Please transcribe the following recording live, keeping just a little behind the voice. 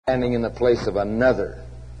standing in the place of another,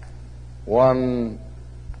 one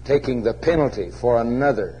taking the penalty for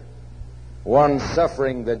another, one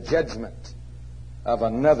suffering the judgment of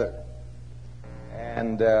another.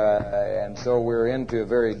 And so we're into a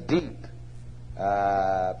very deep,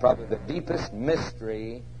 probably the deepest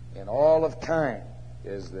mystery in all of time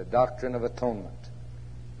is the doctrine of atonement,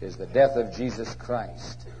 is the death of Jesus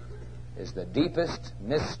Christ, is the deepest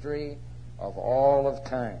mystery of all of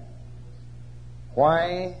time.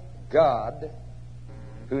 Why God,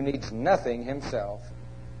 who needs nothing himself,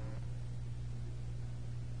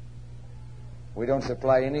 we don't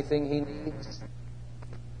supply anything he needs.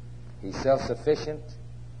 He's self-sufficient.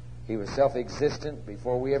 He was self-existent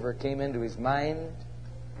before we ever came into his mind.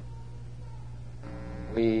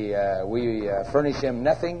 We furnish him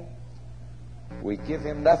nothing. We give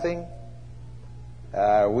him nothing.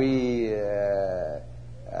 We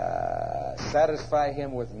satisfy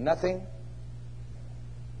him with nothing.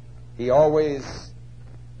 He always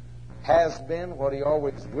has been what he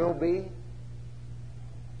always will be.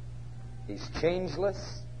 He's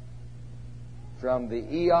changeless from the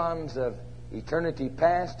eons of eternity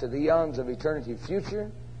past to the eons of eternity future.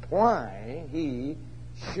 Why he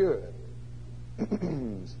should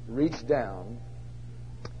reach down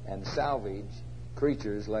and salvage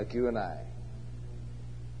creatures like you and I,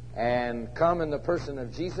 and come in the person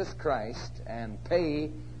of Jesus Christ and pay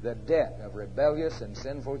the debt of rebellious and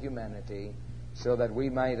sinful humanity so that we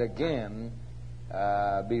might again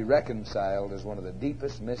be reconciled is one of the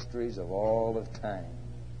deepest mysteries of all of time.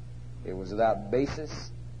 It was without basis.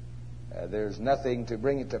 There's nothing to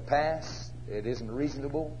bring it to pass. It isn't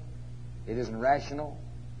reasonable. It isn't rational.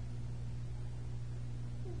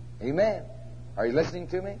 Amen. Are you listening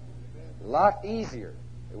to me? A lot easier.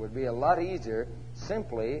 It would be a lot easier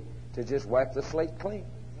simply to just wipe the slate clean,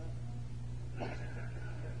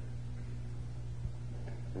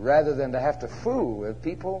 rather than to have to fool with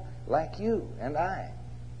people like you and I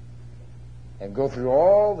and go through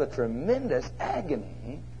all the tremendous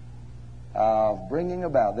agony of bringing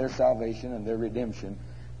about their salvation and their redemption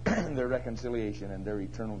and their reconciliation and their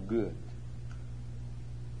eternal good.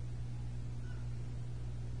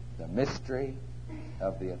 The mystery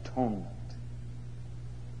of the atonement.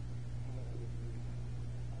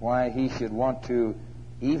 Why he should want to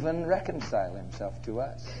even reconcile himself to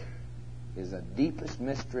us is the deepest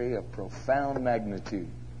mystery of profound magnitude.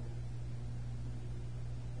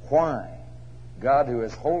 Why God, who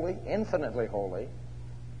is holy, infinitely holy,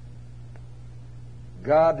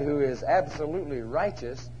 God who is absolutely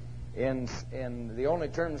righteous, in the only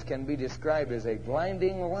terms can be described as a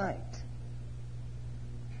blinding light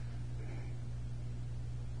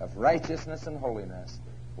of righteousness and holiness,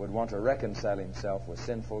 would want to reconcile himself with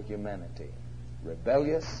sinful humanity,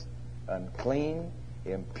 rebellious, unclean,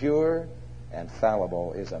 impure, and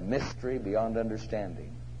fallible, is a mystery beyond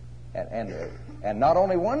understanding. And not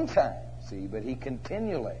only one time, see, but he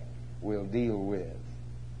continually will deal with.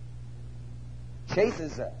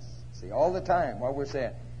 Chases us, see, all the time while we're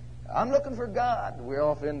saying, I'm looking for God. We're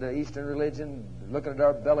off into Eastern religion, looking at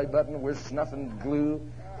our belly button, we're snuffing glue,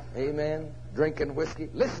 amen, drinking whiskey.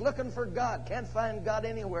 Looking for God. Can't find God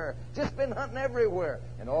anywhere. Just been hunting everywhere.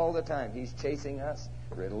 And all the time he's chasing us,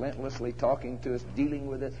 relentlessly talking to us, dealing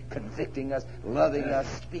with us, convicting us, loving us,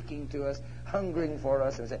 speaking to us, hungering for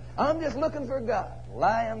us, and saying, I'm just looking for God,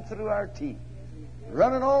 lying through our teeth,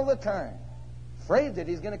 running all the time, afraid that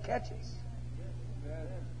he's going to catch us.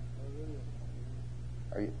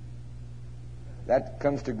 Are you? That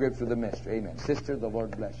comes to grips with the mystery. Amen. Sister, the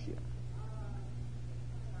Lord bless you.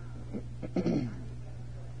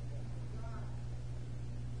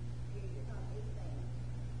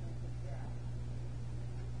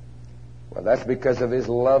 Well, that's because of his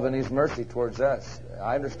love and his mercy towards us.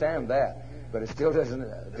 I understand that, but it still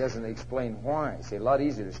doesn't explain why. See, a lot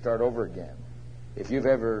easier to start over again. If you've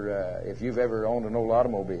ever owned an old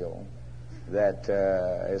automobile that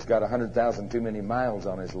has got 100,000 too many miles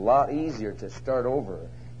on it, it's a lot easier to start over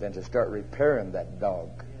than to start repairing that dog.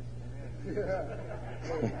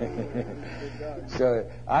 So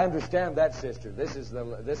I understand that, sister. This is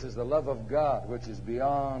the love of God, which is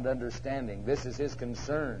beyond understanding. This is his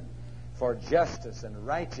concern for justice and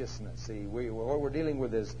righteousness. See, what we're dealing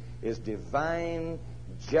with is divine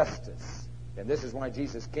justice, and this is why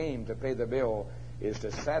Jesus came to pay the bill, is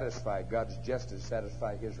to satisfy God's justice,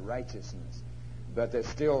 satisfy his righteousness. But there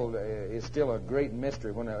still is still a great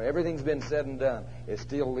mystery. When everything's been said and done, it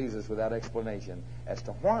still leaves us without explanation as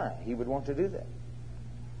to why he would want to do that.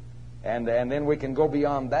 And then we can go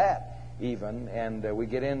beyond that even, and we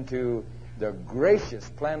get into the gracious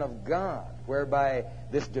plan of God, whereby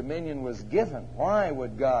this dominion was given. Why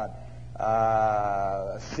would God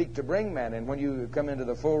seek to bring man, and when you come into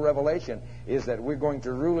the full revelation, is that we're going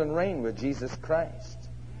to rule and reign with Jesus Christ.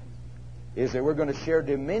 Is that we're going to share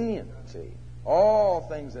dominion. See, all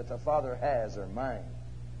things that the Father has are mine,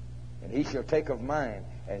 and He shall take of mine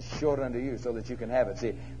and show it unto you, so that you can have it.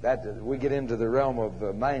 See, that we get into the realm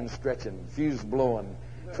of mind stretching, fuse blowing,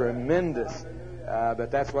 tremendous.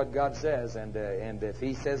 But that's what God says, and if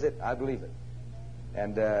He says it, I believe it.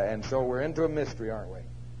 And so we're into a mystery, aren't we?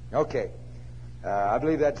 Okay. I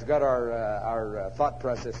believe that's got our thought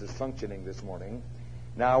processes functioning this morning.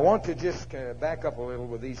 Now, I want to just back up a little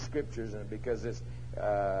with these scriptures, because this,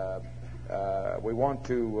 we want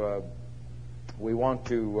to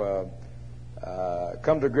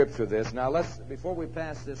come to grips with this. Now, before we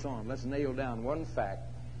pass this on, let's nail down one fact,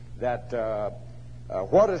 that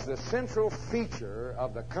what is the central feature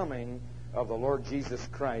of the coming of the Lord Jesus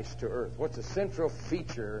Christ to earth? What's the central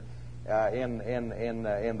feature in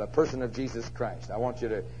the person of Jesus Christ? I want you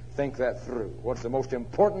to think that through. What's the most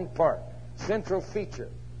important part? Central feature.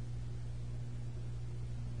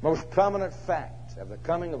 Most prominent fact of the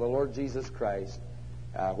coming of the Lord Jesus Christ.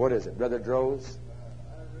 What is it? Brother Droz?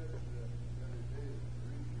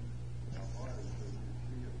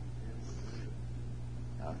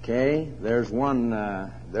 Okay, there's one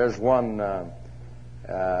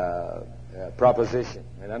proposition,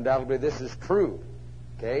 and undoubtedly this is true.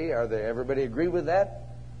 Okay, everybody agree with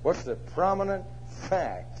that? What's the prominent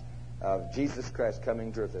fact of Jesus Christ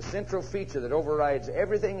coming to earth? The central feature that overrides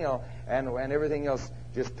everything else, and everything else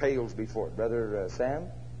just pales before it. Brother Sam?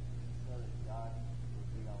 So that God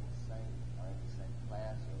would be on the same, or in the same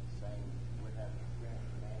class, or the same, would have experience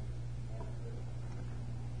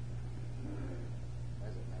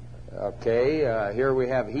Okay, here we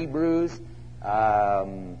have Hebrews.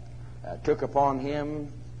 Took upon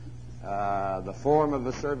him the form of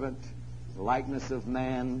a servant, the likeness of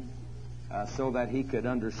man, so that he could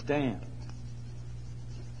understand.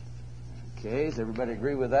 Okay, does everybody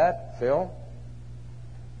agree with that? Phil?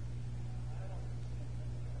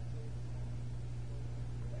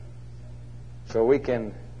 So we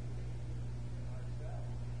can...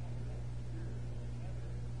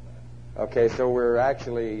 Okay, so we're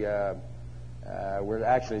actually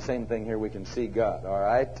same thing here. We can see God. All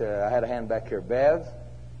right. I had a hand back here. Bev.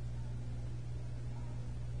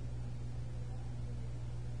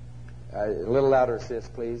 A little louder, sis,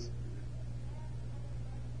 please.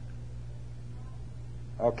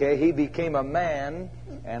 Okay, he became a man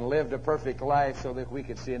and lived a perfect life so that we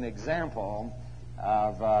could see an example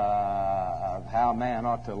of how man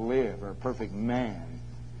ought to live, or a perfect man.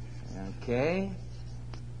 Okay.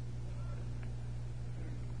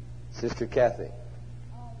 Sister Kathy.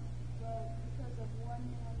 Well, because of one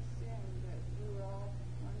man's sin, that we were all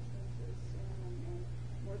punished into sin and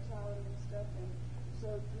mortality and stuff, and so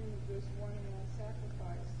through this one man's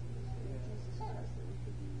sacrifice in Jesus Christ that we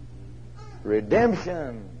could be redeemed.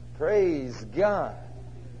 Redemption. Praise God.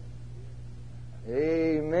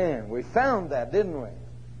 Amen. We found that, didn't we?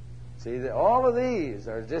 See, all of these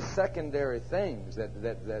are just secondary things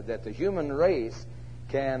that the human race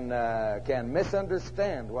can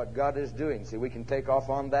misunderstand what God is doing. See, we can take off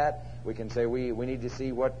on that. We can say we need to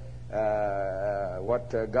see what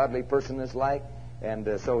a godly person is like,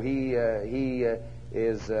 and so he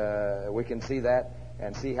is. We can see that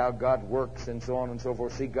and see how God works and so on and so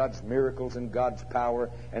forth. See God's miracles and God's power,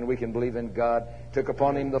 and we can believe in God. Took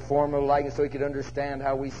upon him the form of likeness so he could understand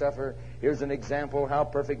how we suffer. Here's an example how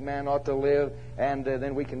perfect man ought to live, and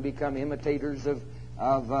then we can become imitators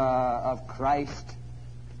of Christ.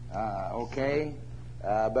 Okay,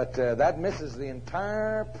 but that misses the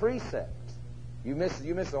entire precept. You miss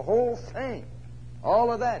the whole thing.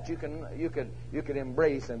 All of that you could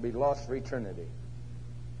embrace and be lost for eternity,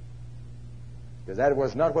 because that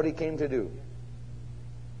was not what he came to do.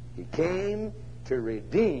 He came to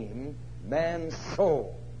redeem man's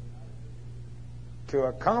soul, to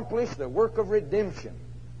accomplish the work of redemption.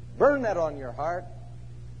 Burn that on your heart,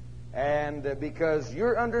 and because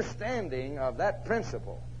your understanding of that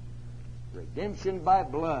principle, redemption by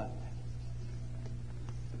blood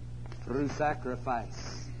through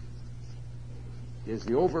sacrifice, is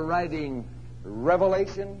the overriding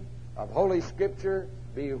revelation of Holy Scripture,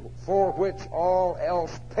 before which all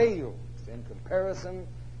else pales in comparison,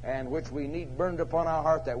 and which we need burned upon our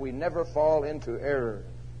heart that we never fall into error.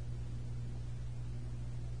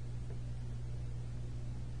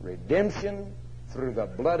 Redemption through the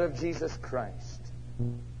blood of Jesus Christ.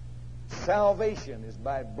 Salvation is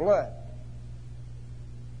by blood.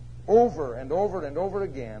 Over and over and over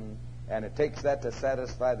again, and it takes that to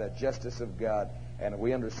satisfy the justice of God. And if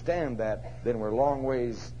we understand that, then we're long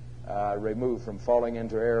ways removed from falling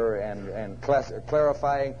into error and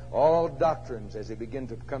clarifying all doctrines as they begin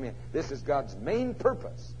to come in. This is God's main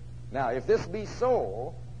purpose. Now, if this be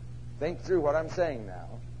so, think through what I'm saying now.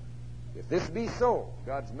 If this be so,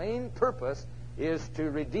 God's main purpose is to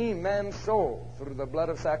redeem man's soul through the blood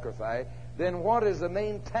of sacrifice, then what is the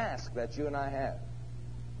main task that you and I have?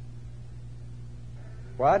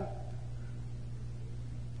 What?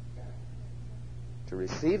 To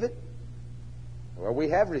receive it? Well, we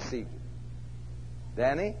have received it.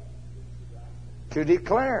 Danny? To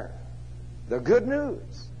declare the good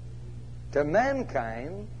news to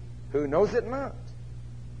mankind who knows it not.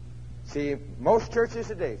 See, most churches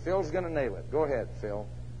today, Phil's going to nail it. Go ahead, Phil.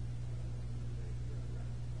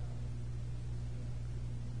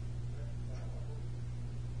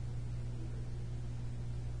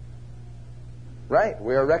 Right,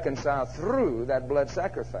 we are reconciled through that blood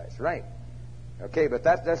sacrifice. Right. Okay, but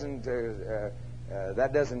that doesn't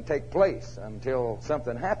take place until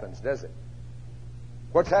something happens, does it?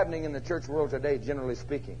 What's happening in the church world today, generally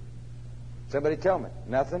speaking? Somebody tell me.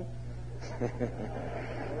 Nothing?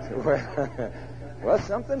 Well,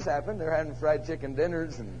 something's happened. They're having fried chicken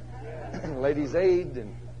dinners and ladies' aid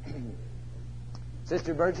and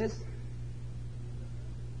Sister Burgess.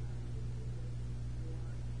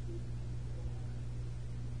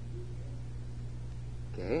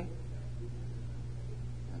 Okay.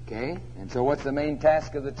 Okay. And so what's the main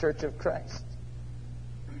task of the Church of Christ?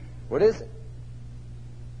 What is it?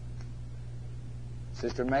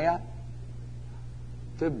 Sister Maya?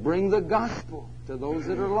 To bring the gospel to those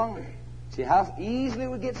that are lost. See how easily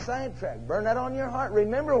we get sidetracked. Burn that on your heart.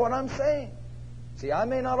 Remember what I'm saying. See, I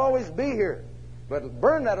may not always be here, but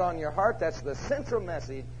burn that on your heart. That's the central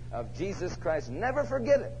message of Jesus Christ. Never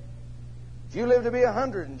forget it. If you live to be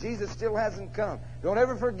 100 and Jesus still hasn't come, don't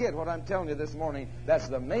ever forget what I'm telling you this morning. That's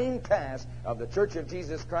the main task of the Church of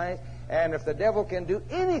Jesus Christ. And if the devil can do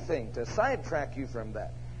anything to sidetrack you from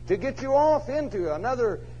that, to get you off into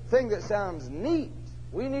another thing that sounds neat,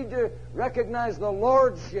 we need to recognize the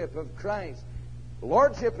lordship of Christ.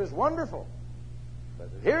 Lordship is wonderful. But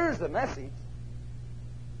here's the message.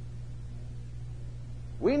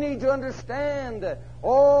 We need to understand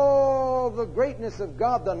all the greatness of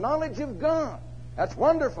God, the knowledge of God. That's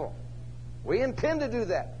wonderful. We intend to do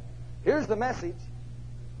that. Here's the message.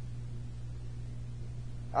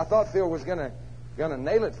 I thought Phil was going to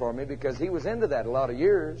nail it for me because he was into that a lot of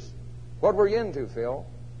years. What were you into, Phil?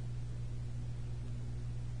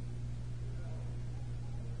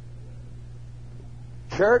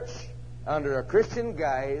 Church under a Christian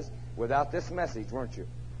guise without this message, weren't you?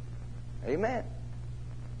 Amen.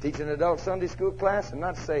 Teaching an adult Sunday school class and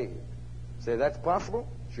not saved. Say, that's possible?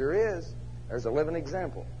 Sure is. There's a living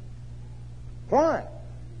example. Why?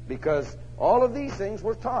 Because all of these things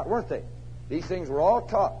were taught, weren't they? These things were all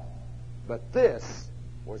taught. But this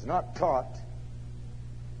was not taught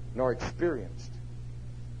nor experienced.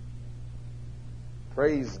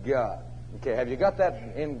 Praise God. Okay, have you got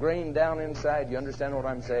that ingrained down inside? You understand what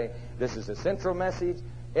I'm saying? This is the central message.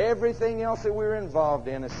 Everything else that we're involved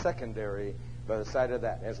in is secondary by the side of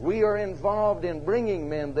that. As we are involved in bringing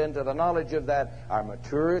men then to the knowledge of that, our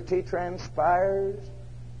maturity transpires.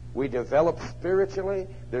 We develop spiritually.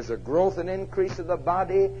 There's a growth and increase of the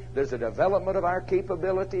body. There's a development of our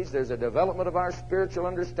capabilities. There's a development of our spiritual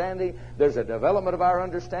understanding. There's a development of our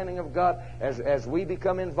understanding of God. As we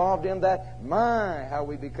become involved in that, how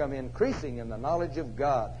we become increasing in the knowledge of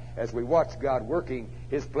God as we watch God working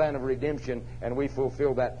His plan of redemption and we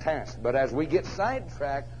fulfill that task. But as we get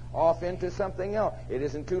sidetracked off into something else, it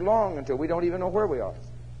isn't too long until we don't even know where we are.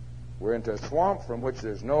 We're into a swamp from which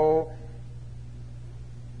there's no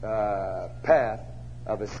path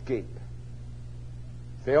of escape.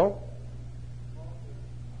 Phil?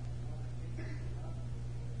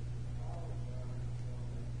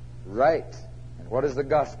 Right. And what is the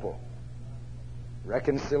gospel?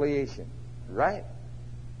 Reconciliation. Right.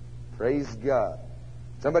 Praise God.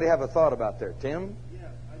 Somebody have a thought about there. Tim? Yeah,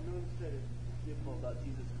 I noticed that it's difficult about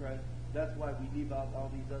Jesus Christ. That's why we leave out all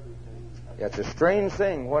these other things. Yeah, it's a strange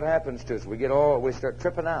thing what happens to us. We start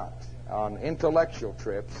tripping out on intellectual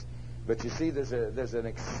trips. But you see, there's an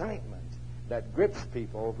excitement that grips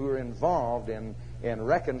people who are involved in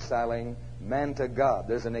reconciling man to God.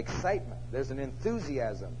 There's an excitement. There's an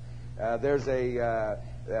enthusiasm. There's a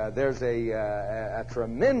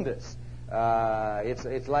tremendous.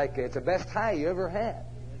 It's like it's the best high you ever had.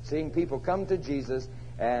 Seeing people come to Jesus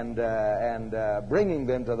and bringing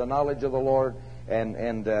them to the knowledge of the Lord and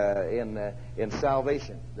in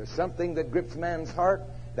salvation. There's something that grips man's heart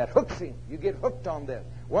that hooks him. You get hooked on this.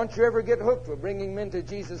 Once you ever get hooked with bringing men to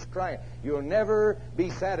Jesus Christ, you'll never be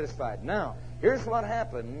satisfied. Now, here's what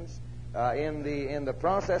happens in the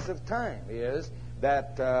process of time is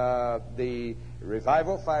that the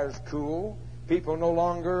revival fires cool. People no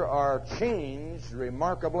longer are changed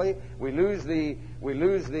remarkably. We lose the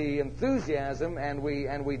enthusiasm, and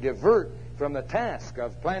we divert from the task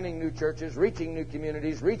of planting new churches, reaching new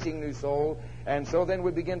communities, reaching new souls, and so then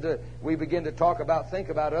we begin to think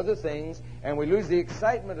about other things, and we lose the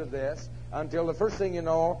excitement of this until the first thing you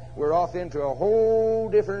know, we're off into a whole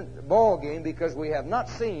different ball game because we have not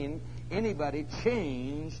seen anybody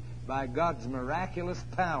changed by God's miraculous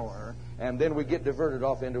power, and then we get diverted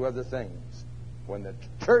off into other things. When the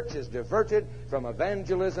church is diverted from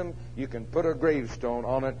evangelism, you can put a gravestone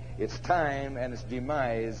on it. Its time and its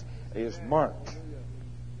demise is marked.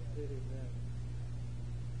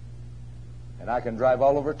 And I can drive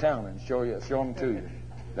all over town and show them to you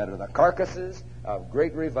that are the carcasses of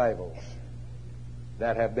great revivals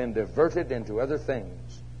that have been diverted into other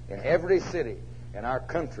things in every city in our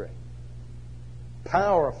country.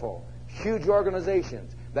 Powerful, huge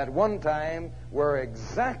organizations that one time were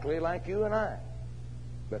exactly like you and I,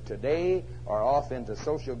 but today are off into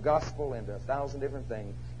social gospel, into 1,000 different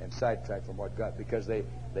things, and sidetracked from what God, because they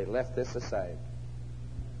left this aside.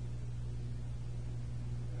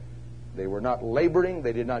 They were not laboring.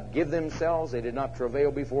 They did not give themselves. They did not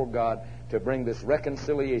travail before God to bring this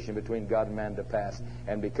reconciliation between God and man to pass.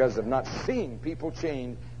 And because of not seeing people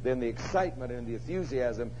change, then the excitement and the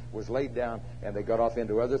enthusiasm was laid down, and they got off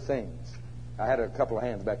into other things. I had a couple of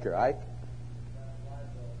hands back here. Ike?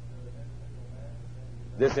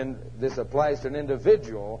 This applies to an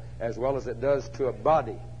individual as well as it does to a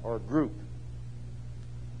body or a group.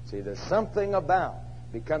 See, there's something about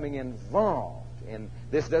becoming involved. And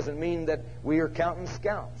this doesn't mean that we are counting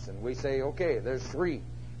scalps and we say, okay, there's 3.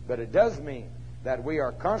 But it does mean that we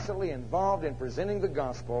are constantly involved in presenting the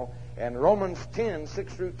gospel. And Romans 10,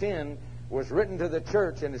 6 through 10 was written to the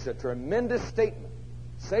church, and it's a tremendous statement.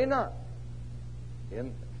 Say not,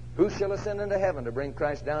 who shall ascend into heaven to bring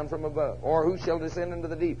Christ down from above? Or who shall descend into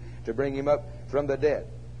the deep to bring him up from the dead?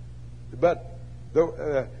 But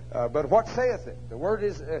what saith it? The word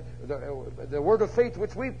is the word of faith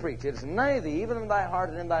which we preach. It is nigh thee, even in thy heart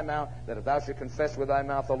and in thy mouth, that if thou shalt confess with thy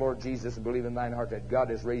mouth the Lord Jesus and believe in thine heart that God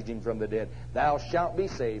has raised him from the dead, thou shalt be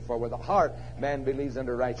saved. For with the heart man believes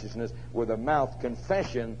unto righteousness, with the mouth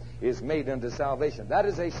confession is made unto salvation. That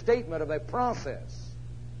is a statement of a process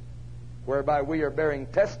whereby we are bearing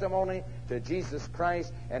testimony to Jesus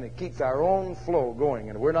Christ, and it keeps our own flow going.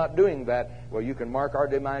 And if we're not doing that, well, you can mark our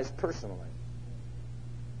demise personally.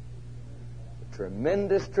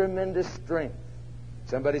 Tremendous, tremendous strength.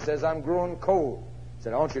 Somebody says, I'm growing cold. I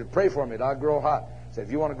said, I want you to pray for me that I'll grow hot. I said,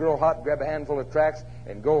 if you want to grow hot, grab a handful of tracts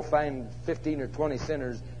and go find 15 or 20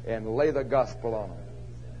 sinners and lay the gospel on them.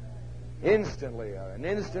 Instantly, an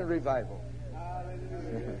instant revival.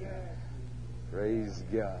 Praise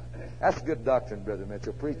God. That's good doctrine, Brother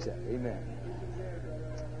Mitchell. Preach that. Amen.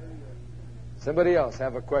 Somebody else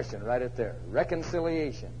have a question right at there.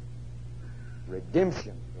 Reconciliation.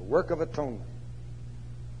 Redemption. The work of atonement.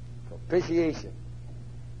 Propitiation.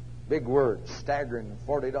 Big words. Staggering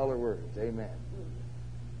 $40 words. Amen.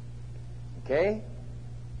 Okay?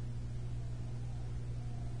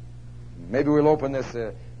 Maybe we'll open this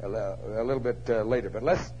a little bit later. But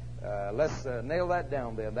let's nail that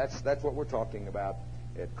down then. That's what we're talking about.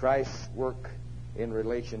 At Christ's work in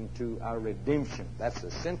relation to our redemption. That's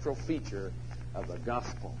the central feature of the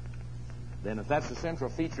gospel. Then if that's the central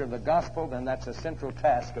feature of the gospel, then that's a central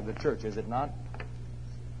task of the church, is it not?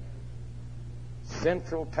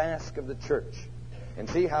 Central task of the church. And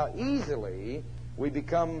see how easily we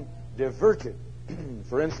become diverted.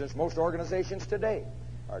 For instance, most organizations today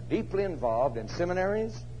are deeply involved in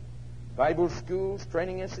seminaries, Bible schools,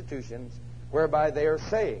 training institutions, whereby they are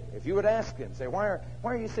saying, if you would ask them, say, why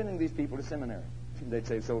are you sending these people to seminary? They'd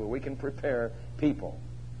say, so that we can prepare people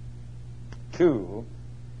to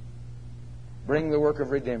bring the work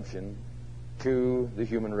of redemption to the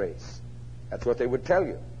human race. That's what they would tell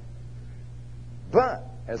you. But,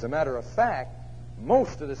 as a matter of fact,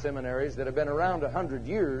 most of the seminaries that have been around 100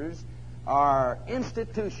 years are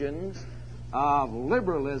institutions of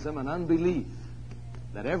liberalism and unbelief,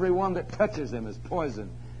 that everyone that touches them is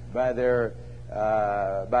poisoned by their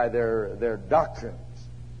doctrines.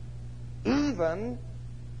 Even,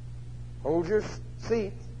 hold your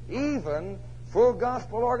seat, even full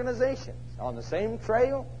gospel organizations on the same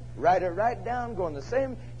trail, write it right down, going the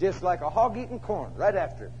same, just like a hog eating corn, right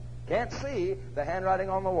after it. Can't see the handwriting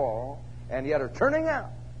on the wall, and yet are turning out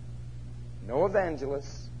no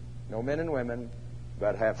evangelists, no men and women,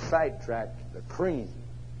 but have sidetracked the cream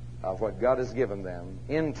of what God has given them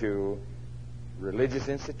into religious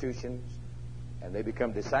institutions, and they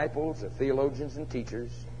become disciples of theologians and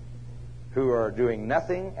teachers who are doing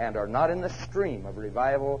nothing and are not in the stream of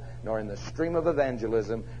revival, nor in the stream of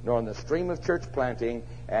evangelism, nor in the stream of church planting,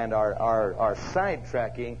 and are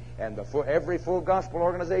sidetracking, and every full gospel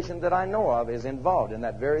organization that I know of is involved in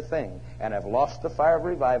that very thing, and have lost the fire of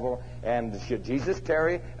revival. And should Jesus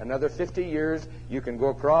tarry another 50 years, you can go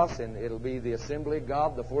across, and it'll be the Assembly of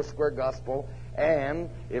God, the Foursquare Gospel, and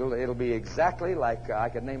it'll be exactly like I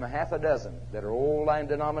could name a half a dozen that are old line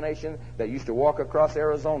denominations that used to walk across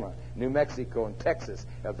Arizona, New Mexico, and Texas,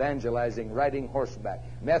 evangelizing, riding horseback.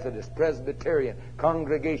 Methodist, Presbyterian,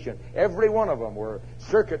 Congregation. Every one of them were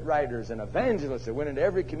circuit riders and evangelists that went into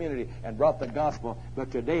every community and brought the gospel. But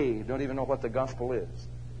today, you don't even know what the gospel is.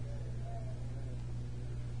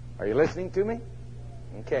 Are you listening to me?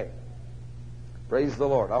 Okay. Praise the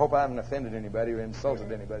Lord. I hope I haven't offended anybody or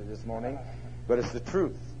insulted anybody this morning. But it's the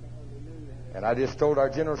truth. And I just told our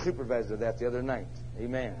general supervisor that the other night.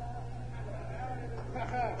 Amen.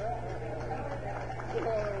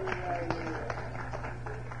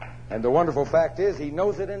 And the wonderful fact is, he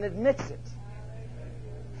knows it and admits it.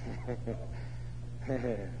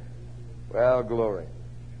 Well, glory.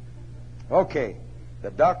 Okay,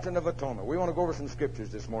 the doctrine of atonement. We want to go over some scriptures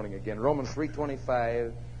this morning again. Romans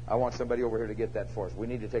 3:25. I want somebody over here to get that for us. We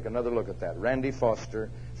need to take another look at that. Randy Foster,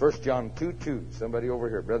 1 John 2:2. Somebody over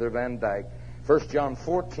here. Brother Van Dyke. 1 John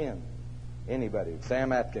 4:10. Anybody?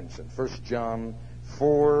 Sam Atkinson. 1 John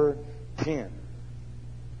 4:10.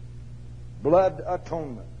 Blood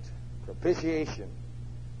atonement. Propitiation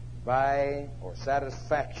by, or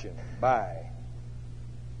satisfaction by,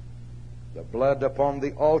 the blood upon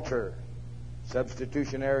the altar.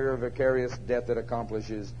 Substitutionary or vicarious death that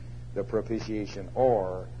accomplishes the propitiation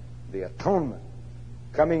or the atonement.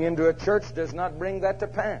 Coming into a church does not bring that to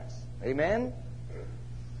pass. Amen?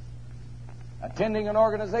 Attending an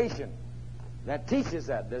organization that teaches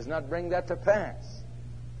that does not bring that to pass.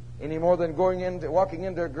 Any more than walking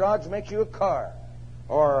into a garage makes you a car.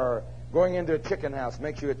 Or going into a chicken house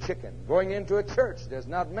makes you a chicken. Going into a church does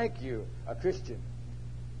not make you a Christian.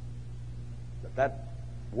 But that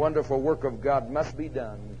wonderful work of God must be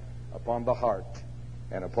done upon the heart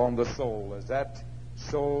and upon the soul, as that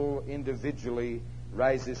soul individually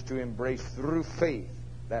rises to embrace through faith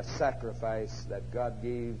that sacrifice that God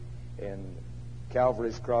gave in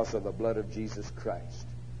Calvary's cross of the blood of Jesus Christ.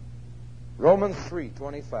 Romans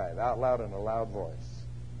 3:25, out loud in a loud voice.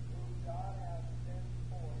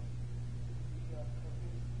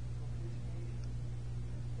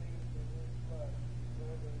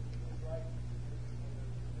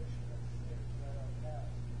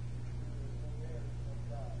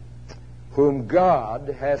 Whom God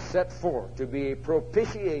has set forth to be a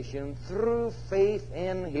propitiation through faith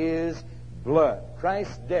in His blood.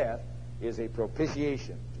 Christ's death is a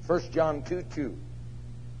propitiation. 1 John 2:2.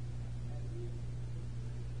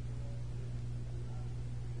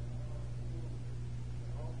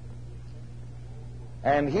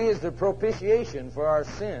 And He is the propitiation for our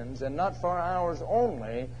sins, and not for ours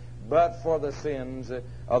only, but for the sins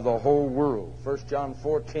of the whole world. 1 John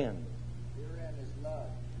 4:10.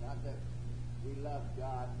 Loved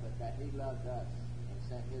God, but that He loved us and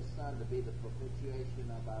sent His Son to be the propitiation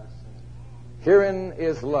of our sins. Herein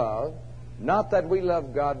is love, not that we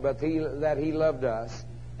love God, but that He loved us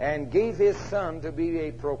and gave His Son to be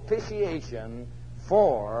a propitiation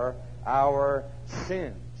for our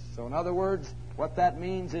sins. So in other words, what that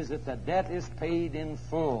means is that the debt is paid in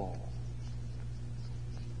full.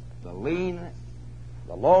 The loan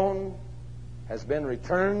has been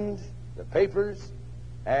returned, the papers,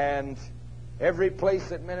 and every place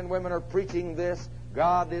that men and women are preaching this,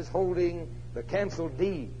 God is holding the canceled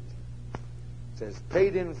deed. It says,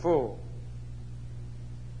 paid in full.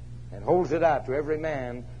 And holds it out to every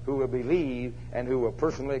man who will believe and who will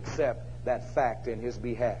personally accept that fact in his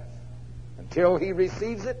behalf. Until he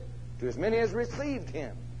receives it, to as many as received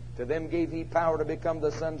Him, to them gave He power to become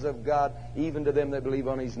the sons of God, even to them that believe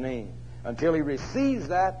on His name. Until he receives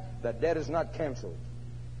that, the debt is not canceled.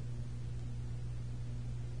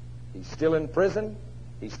 He's still in prison.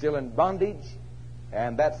 He's still in bondage.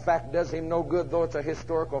 And that fact does him no good, though it's a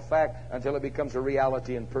historical fact, until it becomes a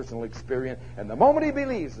reality and personal experience. And the moment he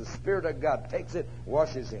believes, the Spirit of God takes it,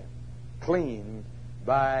 washes him clean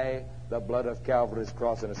by the blood of Calvary's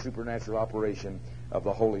cross and a supernatural operation of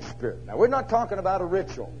the Holy Spirit. Now, we're not talking about a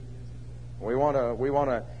ritual. We want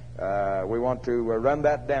to run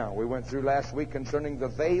that down. We went through last week concerning the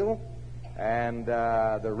veil. And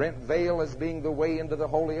the rent veil as being the way into the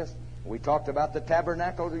holiest. We talked about the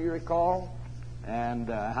tabernacle, do you recall? and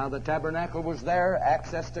how the tabernacle was there,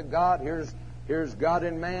 access to God. Here's God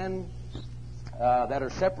and man that are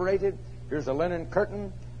separated. Here's a linen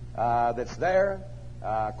curtain that's there.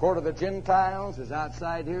 Court of the Gentiles is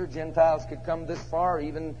outside here. Gentiles could come this far,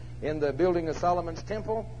 even in the building of Solomon's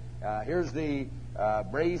temple. Here's the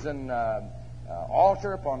brazen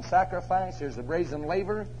altar upon sacrifice. Here's the brazen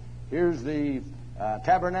laver. Here's the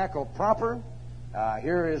tabernacle proper.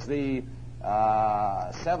 Here is the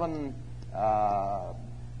seven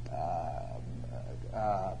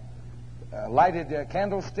lighted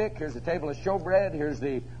candlestick. Here's the table of showbread. Here's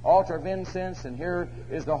the altar of incense. And here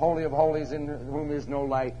is the Holy of Holies, in whom is no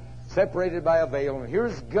light, separated by a veil. And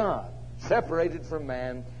here's God, separated from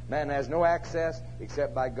man. Man has no access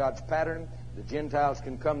except by God's pattern. The Gentiles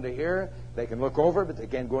can come to here. They can look over, but they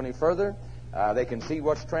can't go any further. They can see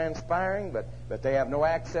what's transpiring, but they have no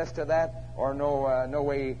access to that or no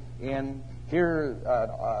way in. Here,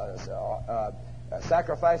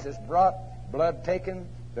 sacrifices brought, blood taken,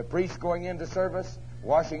 the priest going into service,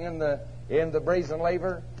 washing in the brazen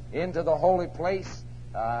laver, into the holy place,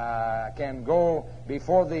 can go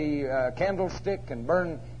before the candlestick, can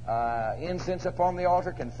burn incense upon the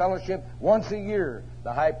altar, can fellowship. Once a year,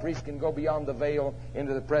 the high priest can go beyond the veil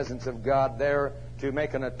into the presence of God there to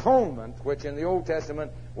make an atonement, which in the Old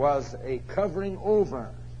Testament was a covering over,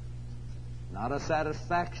 not a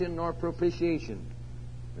satisfaction nor propitiation.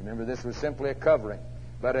 Remember, this was simply a covering.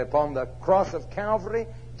 But upon the cross of Calvary,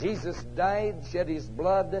 Jesus died, shed his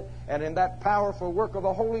blood, and in that powerful work of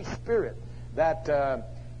the Holy Spirit, that,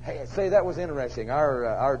 say, that was interesting.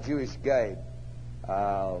 Our Jewish guide,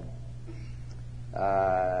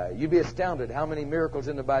 you'd be astounded how many miracles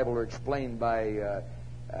in the Bible are explained by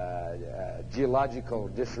geological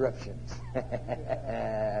disruptions.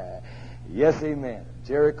 Yes, amen.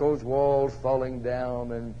 Jericho's walls falling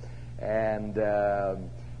down, and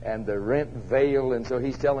the rent veil, and so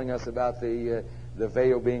he's telling us about the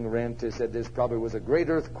veil being rent. He said this probably was a great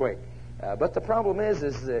earthquake, but the problem is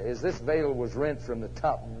this veil was rent from the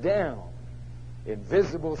top down, in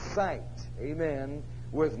visible sight. Amen.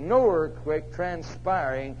 With no earthquake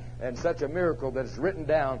transpiring, and such a miracle that is written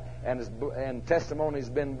down and testimony has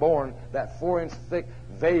been borne, that 4-inch thick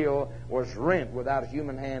veil was rent without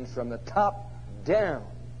human hands from the top down.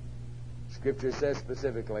 Scripture says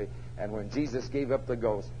specifically, and when Jesus gave up the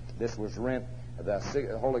ghost, this was rent,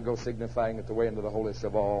 the Holy Ghost signifying that the way into the holiest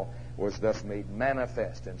of all was thus made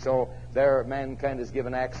manifest. And so there mankind is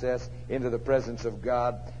given access into the presence of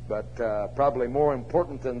God. But probably more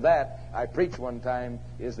important than that, I preached one time,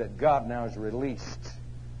 is that God now is released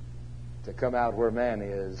to come out where man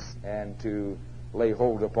is and to lay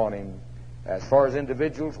hold upon him. As far as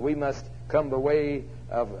individuals, we must come the way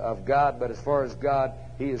of God, but as far as God,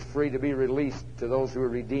 he is free to be released to those who are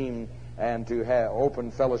redeemed and to have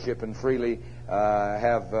open fellowship and freely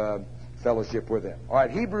have fellowship with him. All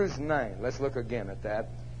right, Hebrews 9. Let's look again at that.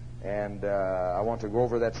 And I want to go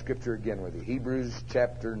over that scripture again with you. Hebrews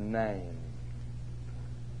chapter 9.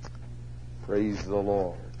 Praise the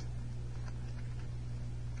Lord.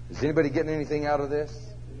 Is anybody getting anything out of this?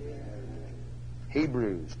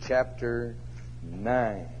 Hebrews chapter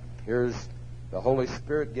 9. Here's the Holy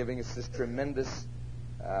Spirit giving us this tremendous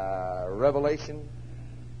revelation.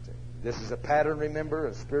 This is a pattern, remember,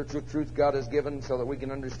 of spiritual truth God has given so that we can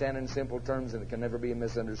understand in simple terms and it can never be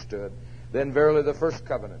misunderstood. Then verily the first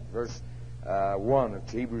covenant, verse 1 of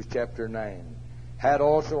Hebrews chapter 9, had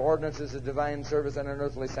also ordinances of divine service and an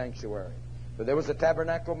earthly sanctuary. But there was a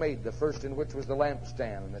tabernacle made, the first in which was the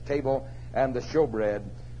lampstand and the table and the showbread,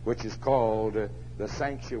 which is called the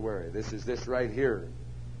sanctuary. This is this right here.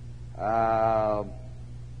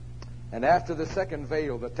 And after the second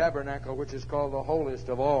veil, the tabernacle, which is called the holiest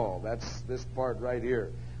of all. That's this part right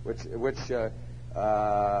here, which had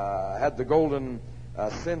the golden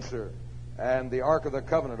censer and the ark of the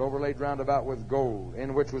covenant overlaid round about with gold,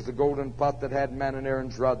 in which was the golden pot that had manna and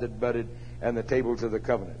Aaron's rod that budded, and the tables of the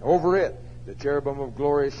covenant. Over it, the cherubim of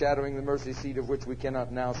glory shadowing the mercy seat, of which we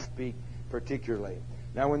cannot now speak particularly.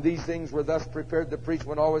 Now when these things were thus prepared, the priest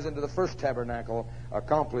went always into the first tabernacle,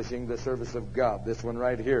 accomplishing the service of God. This one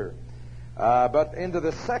right here. But into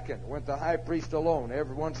the second went the high priest alone,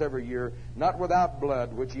 once every year, not without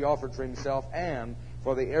blood, which he offered for himself and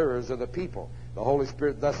for the errors of the people. The Holy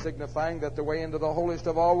Spirit thus signifying that the way into the holiest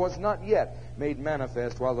of all was not yet made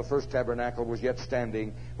manifest while the first tabernacle was yet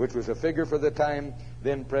standing, which was a figure for the time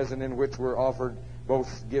then present, in which were offered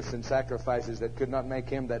both gifts and sacrifices that could not make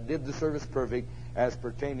him that did the service perfect as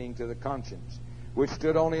pertaining to the conscience, which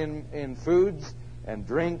stood only in foods and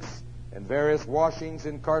drinks and various washings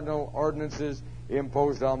and cardinal ordinances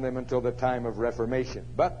imposed on them until the time of Reformation.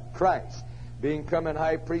 But Christ, being come an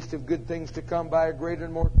high priest of good things to come by a greater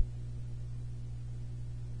and more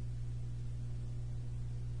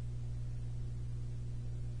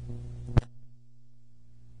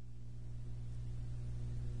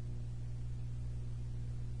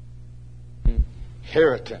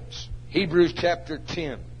inheritance. Hebrews chapter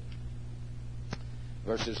 10,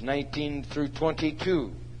 verses 19 through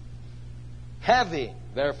 22. Having,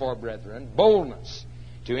 therefore, brethren, boldness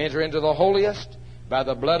to enter into the holiest by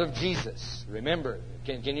the blood of Jesus. Remember,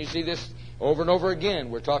 can you see this over and over again?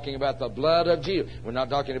 We're talking about the blood of Jesus. We're not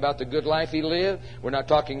talking about the good life He lived. We're not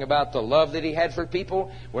talking about the love that He had for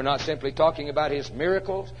people. We're not simply talking about His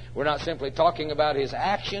miracles. We're not simply talking about His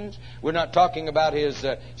actions. We're not talking about His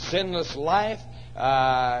sinless life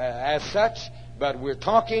as such, but we're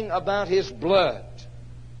talking about His blood.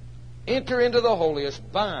 Enter into the holiest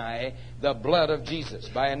by the blood of Jesus,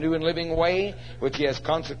 by a new and living way which He has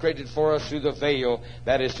consecrated for us through the veil,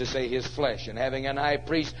 that is to say, His flesh. And having an high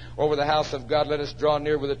priest over the house of God, let us draw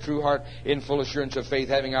near with a true heart in full assurance of faith,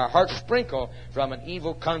 having our hearts sprinkled from an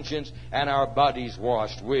evil conscience and our bodies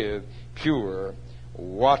washed with pure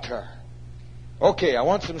water. Okay, I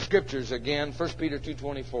want some scriptures again. 1 Peter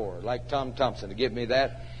 2:24. I'd like Tom Thompson to give me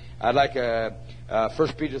that. I'd like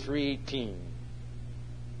 1 Peter 3:18.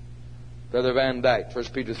 Brother Van Dyke, 1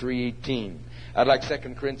 Peter 3:18. I'd like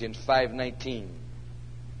 2 Corinthians 5:19.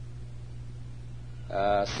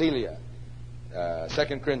 Celia,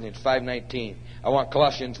 2 Corinthians 5:19. I want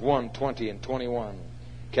Colossians 1:20 and 21.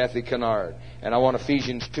 Kathy Kennard. And I want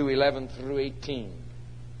Ephesians 2:11 through 18.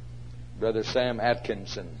 Brother Sam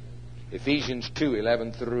Atkinson. Ephesians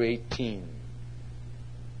 2:11 through 18.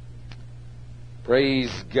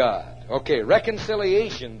 Praise God. Okay,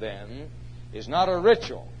 reconciliation then is not a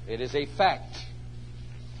ritual. It is a fact.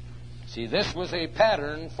 See, this was a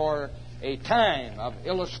pattern for a time of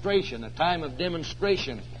illustration, a time of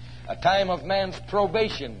demonstration, a time of man's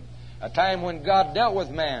probation, a time when God dealt with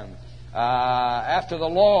man after the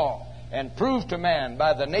law and proved to man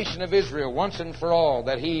by the nation of Israel once and for all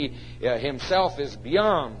that he himself is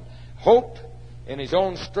beyond hope. In his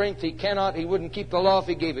own strength, he wouldn't keep the law if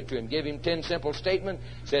He gave it to him. Gave him 10 simple statements,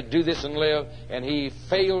 said, do this and live. And he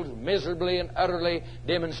failed miserably and utterly,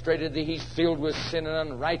 demonstrated that he's filled with sin and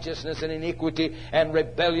unrighteousness and iniquity and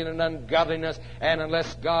rebellion and ungodliness. And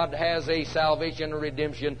unless God has a salvation or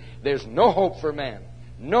redemption, there's no hope for man.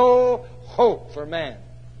 No hope for man.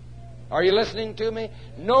 Are you listening to me?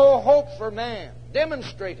 No hope for man.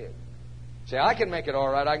 Demonstrate it. Say, I can make it all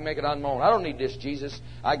right. I can make it on my own. I don't need this Jesus.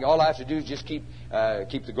 All I have to do is just keep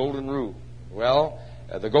the golden rule. Well,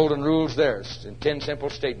 the golden rule's there in 10 simple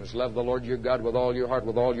statements. Love the Lord your God with all your heart,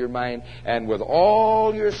 with all your mind, and with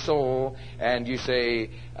all your soul. And you say,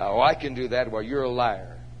 oh, I can do that. Well, you're a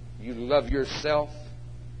liar. You love yourself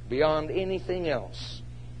beyond anything else.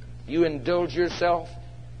 You indulge yourself.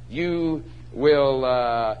 You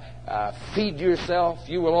will feed yourself.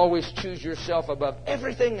 You will always choose yourself above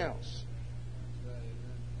everything else.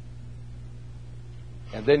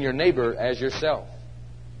 And then your neighbor as yourself.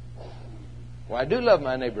 Well, I do love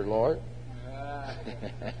my neighbor, Lord.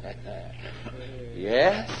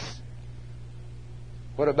 Yes.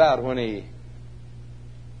 What about when he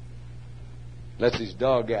lets his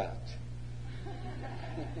dog out?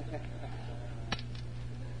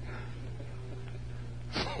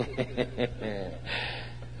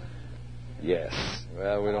 Yes.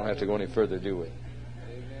 Well, we don't have to go any further, do we?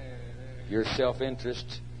 Your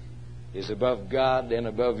self-interest is above God and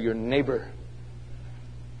above your neighbor.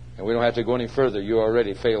 And we don't have to go any further. You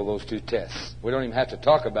already failed those 2 tests. We don't even have to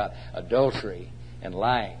talk about adultery and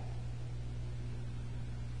lying.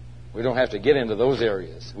 We don't have to get into those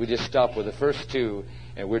areas. We just stop with the first 2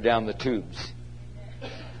 and we're down the tubes.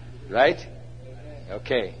 Right?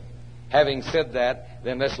 Okay. Having said that,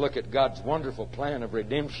 then let's look at God's wonderful plan of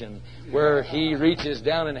redemption where He reaches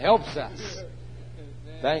down and helps us.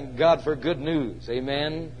 Thank God for good news.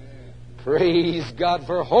 Amen. Praise God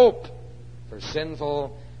for hope for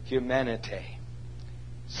sinful humanity.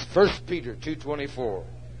 1 Peter 2:24.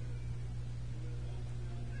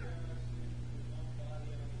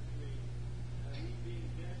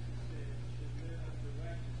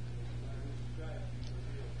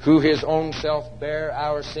 Who His own self bare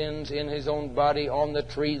our sins in His own body on the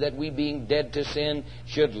tree, that we being dead to sin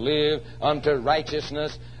should live unto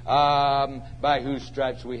righteousness, by whose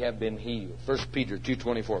stripes we have been healed. 1 Peter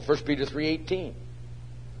 2:24. 1 Peter 3:18.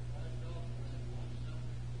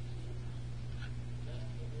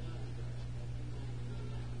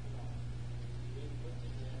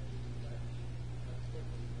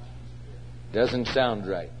 Doesn't sound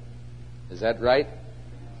right. Is that right?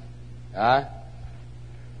 Huh?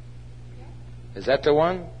 Is that the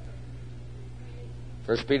one?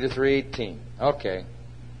 1 Peter 3:18. Okay.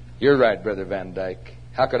 You're right, Brother Van Dyke.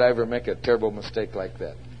 How could I ever make a terrible mistake like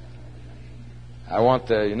that?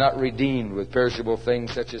 You're not redeemed with perishable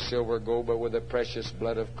things such as silver or gold, but with the precious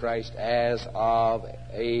blood of Christ, as of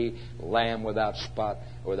a lamb without spot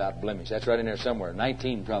or without blemish. That's right in there somewhere.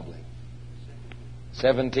 19 probably.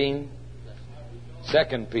 17?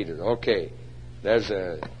 2 Peter. Okay. There's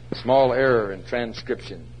a small error in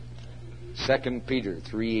transcription. 2 Peter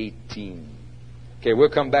 3:18. Okay, we'll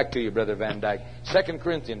come back to you, Brother Van Dyke. 2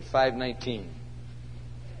 Corinthians 5:19.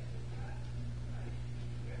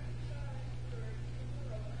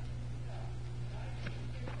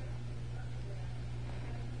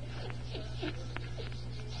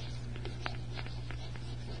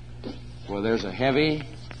 Well, there's a heavy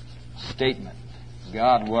statement.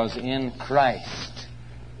 God was in Christ,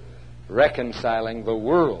 reconciling the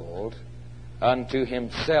world unto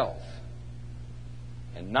himself,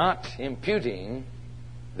 and not imputing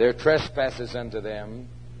their trespasses unto them,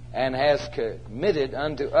 and has committed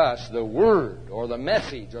unto us the word, or the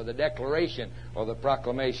message, or the declaration, or the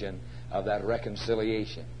proclamation of that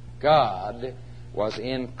reconciliation. God was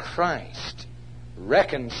in Christ,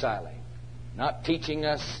 reconciling, not teaching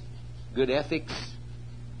us good ethics.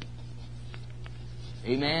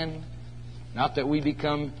 Amen. Not that we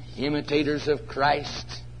become imitators of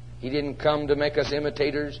Christ. He didn't come to make us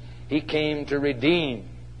imitators. He came to redeem.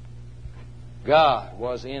 God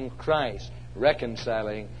was in Christ,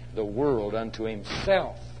 reconciling the world unto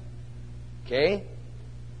himself. Okay?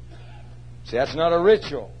 See, that's not a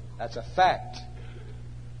ritual. That's a fact.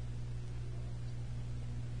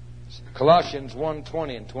 Colossians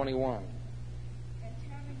 1:20 and 21.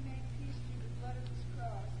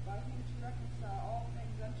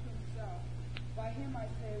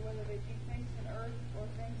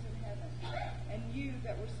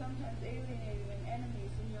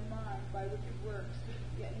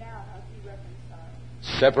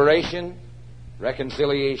 Separation,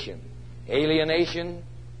 reconciliation. Alienation,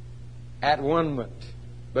 at-one-ment.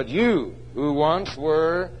 But you, who once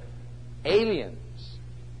were aliens,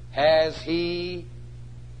 has he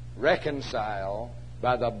reconciled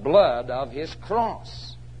by the blood of his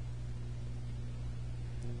cross.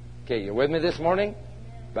 Okay, you with me this morning?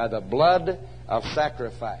 By the blood of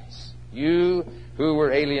sacrifice. You who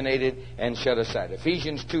were alienated and shut aside.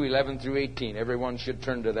 Ephesians 2:11 through 18. Everyone should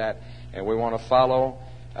turn to that. And we want to follow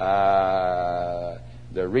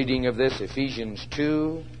the reading of this, Ephesians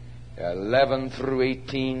 2:11 through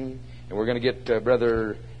 18. And we're going to get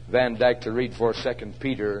Brother Van Dyke to read for 2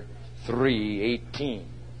 Peter 3:18.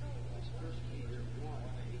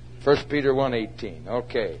 1 Peter 1:18.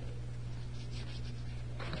 Okay.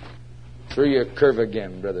 Through your curve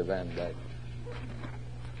again, Brother Van Dyke.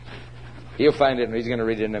 He'll find it and he's going to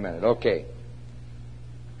read it in a minute. Okay.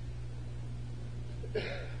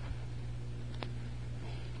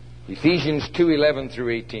 Ephesians 2:11 through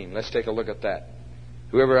 18. Let's take a look at that.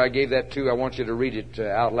 Whoever I gave that to, I want you to read it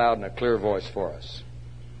out loud in a clear voice for us.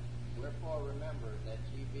 Wherefore remember that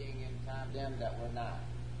ye being in time them that were not,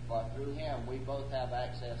 for through him we both have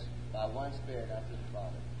access by one Spirit unto the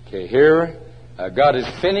Father. Okay, here God is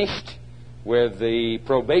finished with the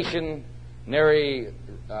probationary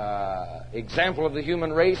example of the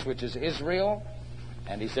human race, which is Israel.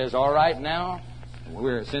 And he says, all right, now,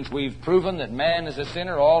 since we've proven that man is a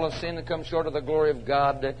sinner, all have sinned and come short of the glory of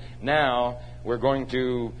God, now we're going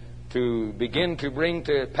to begin to bring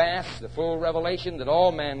to pass the full revelation that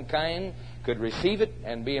all mankind could receive it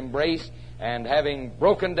and be embraced. And having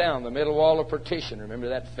broken down the middle wall of partition, remember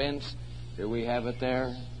that fence? Here we have it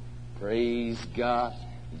there. Praise God.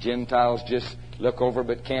 Gentiles just look over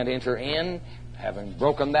but can't enter in. Having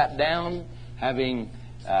broken that down, having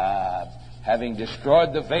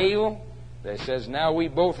destroyed the veil, it says now we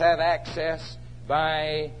both have access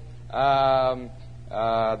by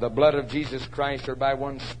the blood of Jesus Christ, or by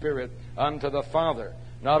one Spirit, unto the Father.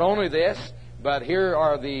 Not only this, but here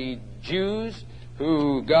are the Jews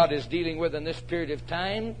who God is dealing with in this period of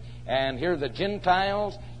time, and here are the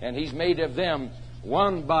Gentiles, and He's made of them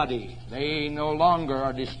one body. They no longer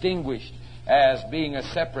are distinguished as being a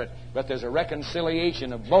separate, but there's a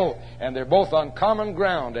reconciliation of both, and they're both on common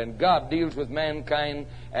ground, and God deals with mankind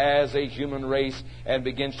as a human race and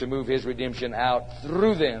begins to move His redemption out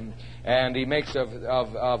through them, and He makes of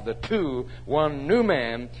the two one new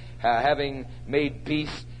man, having made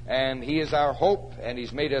peace, and He is our hope, and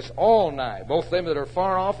He's made us all nigh, both them that are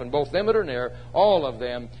far off and both them that are near. All of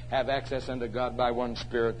them have access unto God by one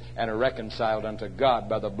Spirit and are reconciled unto God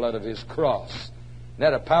by the blood of His cross.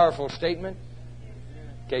 Isn't that a powerful statement?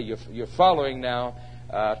 Okay, you're following now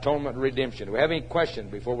atonement and redemption. Do we have any questions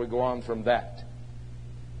before we go on from that?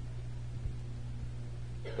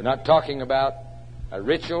 We're not talking about a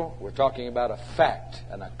ritual. We're talking about a fact,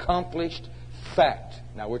 an accomplished fact.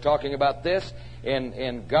 Now, we're talking about this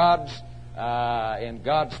in God's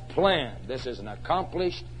plan. This is an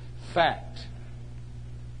accomplished fact.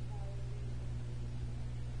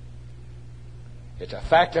 It's a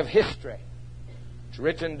fact of history. It's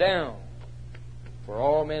written down for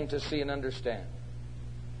all men to see and understand.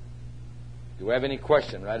 Do we have any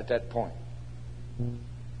question right at that point?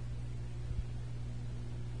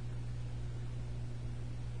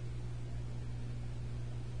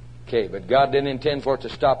 Okay, but God didn't intend for it to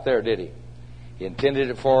stop there, did He? He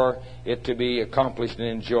intended for it to be accomplished and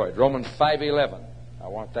enjoyed. Romans 5:11. I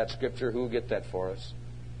want that scripture. Who will get that for us?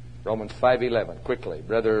 Romans 5:11. Quickly.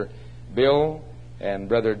 Brother Bill and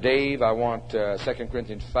Brother Dave, I want 2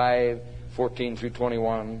 Corinthians 5:14 through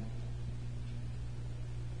 21.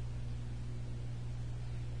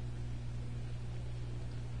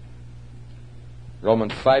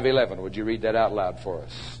 Romans 5:11. Would you read that out loud for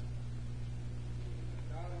us?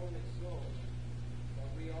 Not only so, but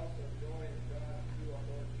we also joy in God through our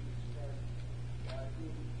Lord Jesus Christ, by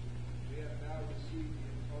whom we have now received the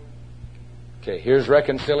atonement. Okay, here's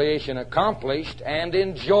reconciliation accomplished and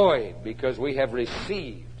enjoyed because we have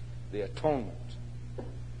received the atonement.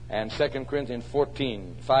 And 2 Corinthians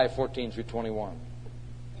 5:14 through 21.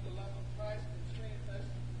 For the love of Christ constraineth us,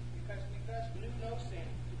 because we thus knew no sin,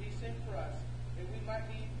 to be sin for us, that we might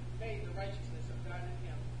be made the righteousness of God in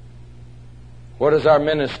Him. What is our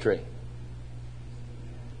ministry?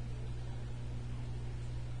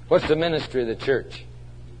 What's the ministry of the church?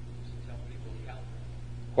 Tell people to count.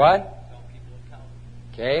 What? Tell people to count.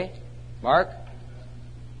 Okay. Mark?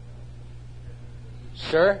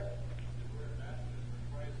 Sir?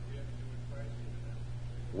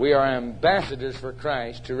 We are ambassadors for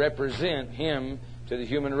Christ to represent Him to the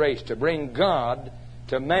human race, to bring God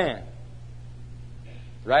to man.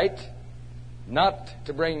 Right? Not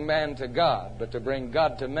to bring man to God, but to bring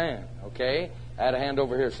God to man. Okay? I had a hand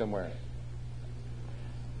over here somewhere.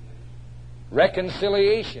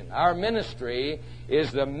 Reconciliation. Our ministry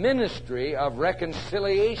is the ministry of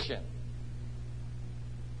reconciliation.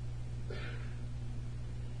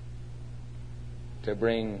 To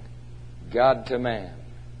bring God to man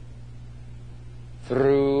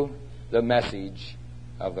through the message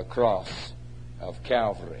of the cross of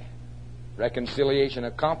Calvary. Reconciliation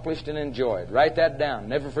accomplished and enjoyed. Write that down.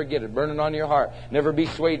 Never forget it. Burn it on your heart. Never be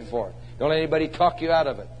swayed for it. Don't let anybody talk you out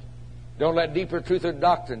of it. Don't let deeper truth or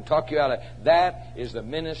doctrine talk you out of it. That is the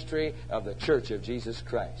ministry of the Church of Jesus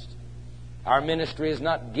Christ. Our ministry is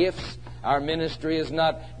not gifts. Our ministry is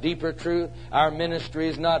not deeper truth. Our ministry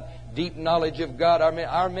is not deep knowledge of God.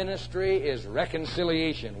 Our ministry is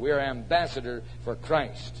reconciliation. We are ambassadors for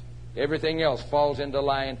Christ. Everything else falls into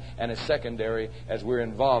line and is secondary as we're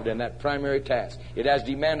involved in that primary task. It has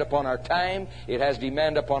demand upon our time. It has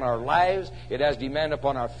demand upon our lives. It has demand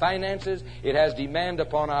upon our finances. It has demand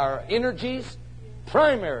upon our energies.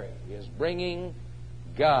 Primary is bringing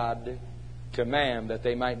God to man that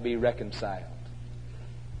they might be reconciled.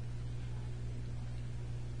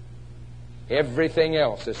 Everything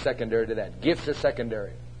else is secondary to that. Gifts are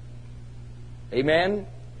secondary. Amen?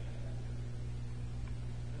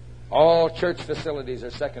 All church facilities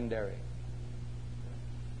are secondary.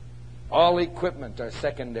 All equipment are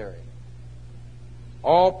secondary.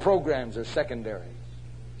 All programs are secondary.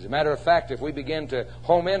 As a matter of fact, if we begin to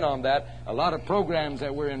home in on that, a lot of programs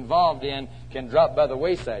that we're involved in can drop by the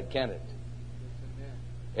wayside, can't it?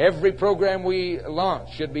 Every program we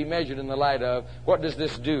launch should be measured in the light of, what does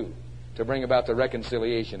this do to bring about the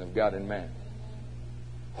reconciliation of God and man?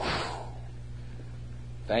 Whew.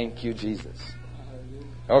 Thank you, Jesus.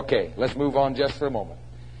 Okay, let's move on just for a moment.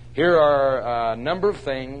 Here are a number of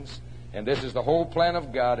things, and this is the whole plan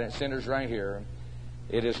of God, and it centers right here.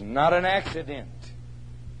 It is not an accident.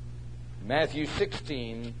 Matthew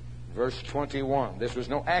 16, verse 21. This was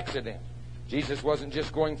no accident. Jesus wasn't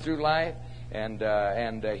just going through life,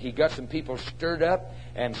 and he got some people stirred up,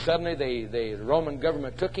 and suddenly the Roman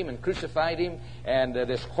government took him and crucified him, and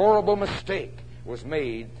this horrible mistake was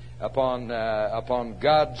made upon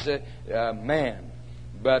God's man.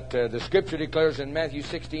 But the Scripture declares in Matthew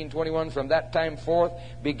 16:21, from that time forth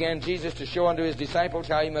began Jesus to show unto His disciples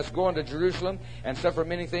how He must go unto Jerusalem and suffer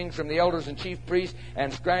many things from the elders and chief priests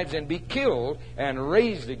and scribes and be killed and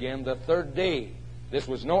raised again the third day. This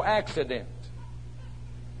was no accident.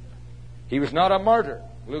 He was not a martyr.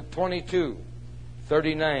 Luke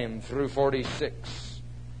 22:39 through 46.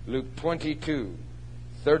 Luke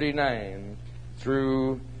 22:39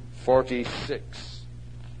 through 46.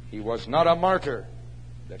 He was not a martyr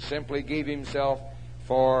that simply gave himself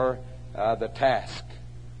for the task.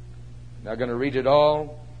 Not going to read it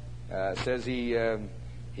all. It says he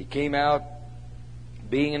came out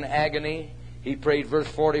being in agony. He prayed, verse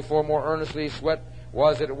 44, more earnestly. Sweat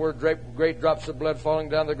was, as it were, great drops of blood falling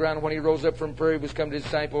down the ground. When he rose up from prayer, he was come to his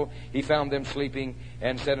disciple. He found them sleeping,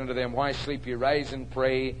 and said unto them, Why sleep ye? Rise and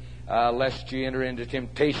pray, lest ye enter into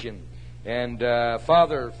temptation. And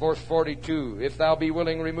Father, verse 42, if thou be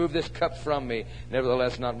willing, remove this cup from me.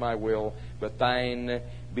 Nevertheless, not my will, but thine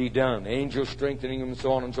be done. Angels strengthening him, and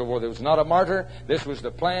so on and so forth. It was not a martyr. This was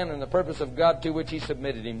the plan and the purpose of God to which he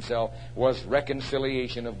submitted himself, was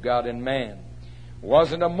reconciliation of God and man. It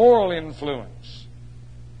wasn't a moral influence.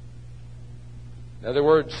 In other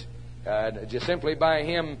words, just simply by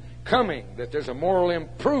him coming, that there's a moral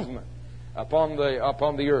improvement upon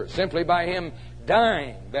the earth. Simply by him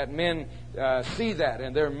dying, that men see that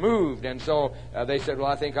and they're moved, and so they said,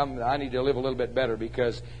 well, I think I need to live a little bit better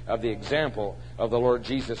because of the example of the Lord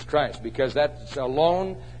Jesus Christ, because that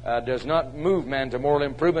alone does not move man to moral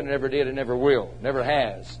improvement. It never did, it never will, never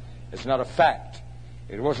has. It's not a fact.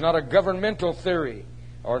 It was not a governmental theory,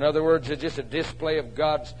 or in other words, it's just a display of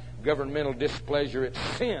God's governmental displeasure. It's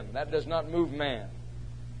sin. That does not move man.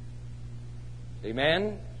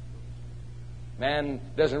 Amen? Man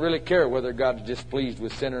doesn't really care whether God's displeased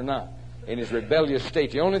with sin or not. In his rebellious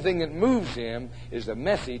state, the only thing that moves him is the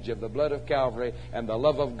message of the blood of Calvary and the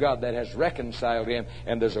love of God that has reconciled him,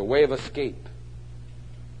 and there's a way of escape.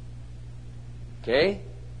 Okay?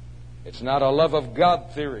 It's not a love of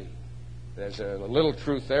God theory. There's a little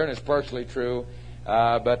truth there, and it's partially true.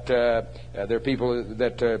 But there are people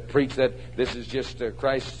that preach that this is just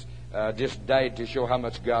Christ just died to show how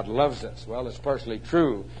much God loves us. Well, it's partially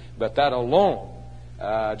true, but that alone,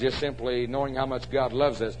 just simply knowing how much God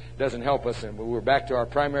loves us, doesn't help us. And we're back to our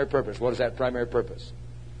primary purpose. What is that primary purpose?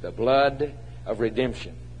 The blood of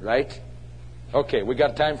redemption, right? Okay, we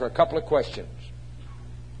got time for a couple of questions.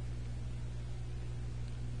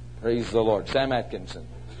 Praise the Lord. Sam Atkinson.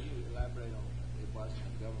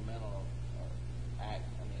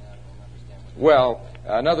 Well,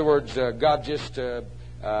 in other words, God just,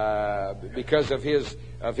 because of his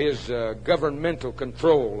governmental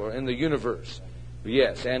control in the universe,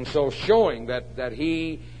 yes, and so showing that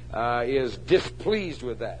he is displeased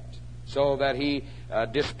with that, so that he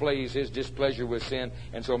displays his displeasure with sin,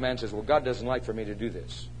 and so man says, well, God doesn't like for me to do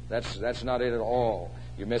this. That's not it at all.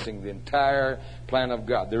 You're missing the entire plan of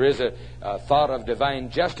God. There is a thought of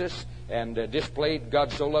divine justice, and displayed,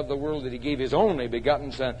 God so loved the world that he gave his only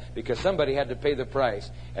begotten Son, because somebody had to pay the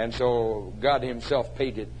price. And so God himself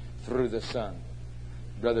paid it through the Son.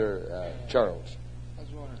 Brother Charles. I was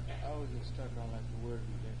wondering, I was just stuck on like the word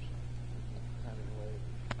redemption. Kind of way.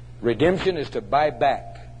 Redemption is to buy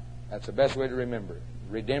back. That's the best way to remember it.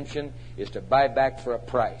 Redemption is to buy back for a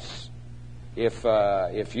price. If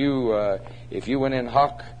you went in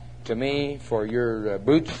hock to me for your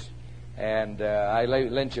boots, and I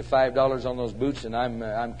lent you $5 on those boots, and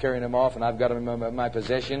I'm carrying them off, and I've got them in my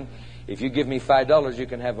possession. If you give me $5, you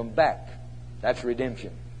can have them back. That's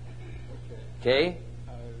redemption. Okay?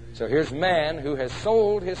 So here's man who has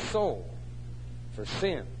sold his soul for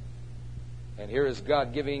sin. And here is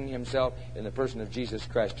God giving himself in the person of Jesus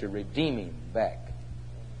Christ to redeem him back.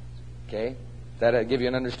 Okay? That give you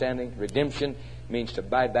an understanding? Redemption means to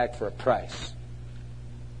buy back for a price.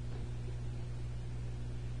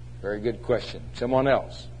 Very good question. Someone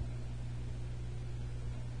else.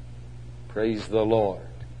 Praise the Lord.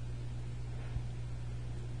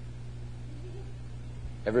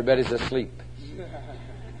 Everybody's asleep.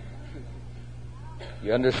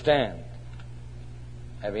 You understand?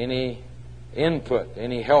 Have any input,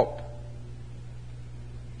 any help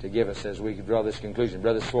to give us as we draw this conclusion?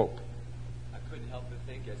 Brother Swope. I couldn't help but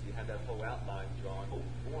think as you had that whole outline drawn,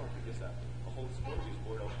 form just a whole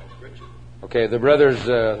smorgasbord of riches. Okay, the brothers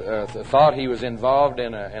thought he was involved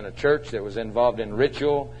in a church that was involved in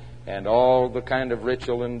ritual and all the kind of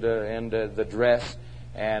ritual and the dress.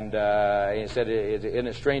 And he said, isn't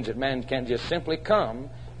it strange that man can't just simply come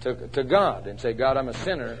to God and say, God, I'm a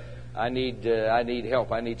sinner. I need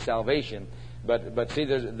help. I need salvation. But see,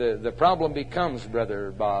 the problem becomes, Brother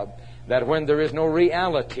Bob, that when there is no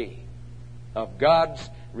reality of God's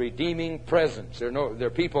redeeming presence, there are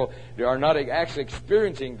people that are not actually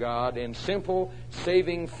experiencing God in simple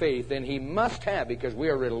saving faith, and he must have, because we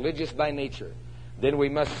are religious by nature, then we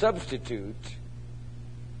must substitute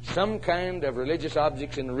some kind of religious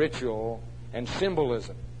objects in ritual and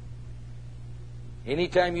symbolism.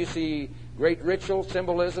 Anytime you see great ritual,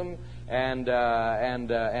 symbolism, and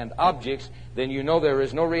objects, then you know there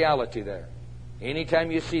is no reality there. Anytime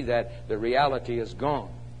you see that, the reality is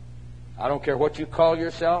gone. I don't care what you call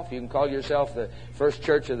yourself. You can call yourself the First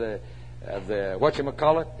Church of the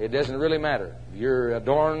whatchamacallit, it doesn't really matter. You're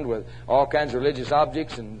adorned with all kinds of religious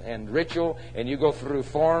objects and ritual, and you go through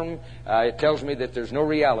form, it tells me that there's no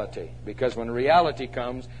reality. Because when reality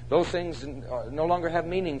comes, those things no longer have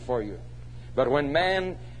meaning for you. But when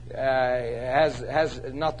man has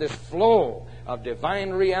not this flow of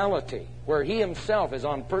divine reality, where he himself is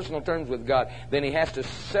on personal terms with God, then he has to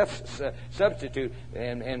substitute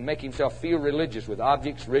and make himself feel religious with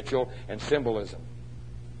objects, ritual, and symbolism.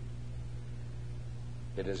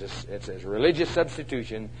 It's a religious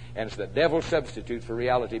substitution, and it's the devil's substitute for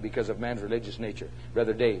reality because of man's religious nature.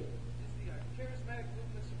 Brother Dave. Is the charismatic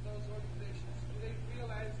movements of those organizations, do they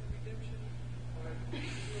realize the redemption, or do they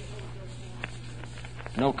hold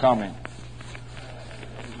No comment.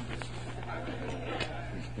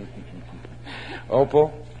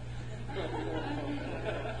 Opal?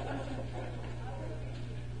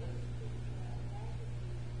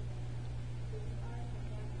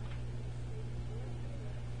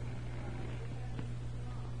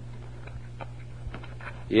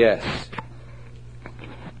 Yes.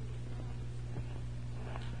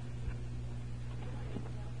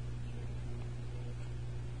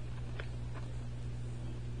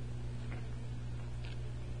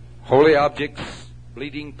 Holy objects,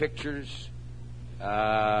 bleeding pictures,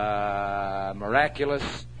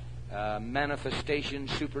 miraculous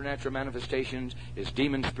manifestations, supernatural manifestations is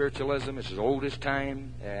demon spiritualism. It's as old as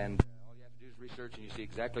time, and all you have to do is research and you see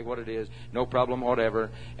exactly what it is. No problem whatever.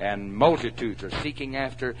 And multitudes are seeking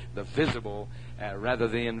after the visible rather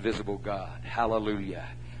than the invisible God. Hallelujah.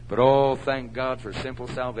 But oh, thank God for simple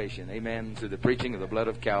salvation. Amen. Through the preaching of the blood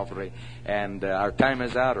of Calvary. And our time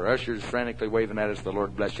is out. Our ushers frantically waving at us. The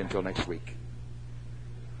Lord bless you until next week.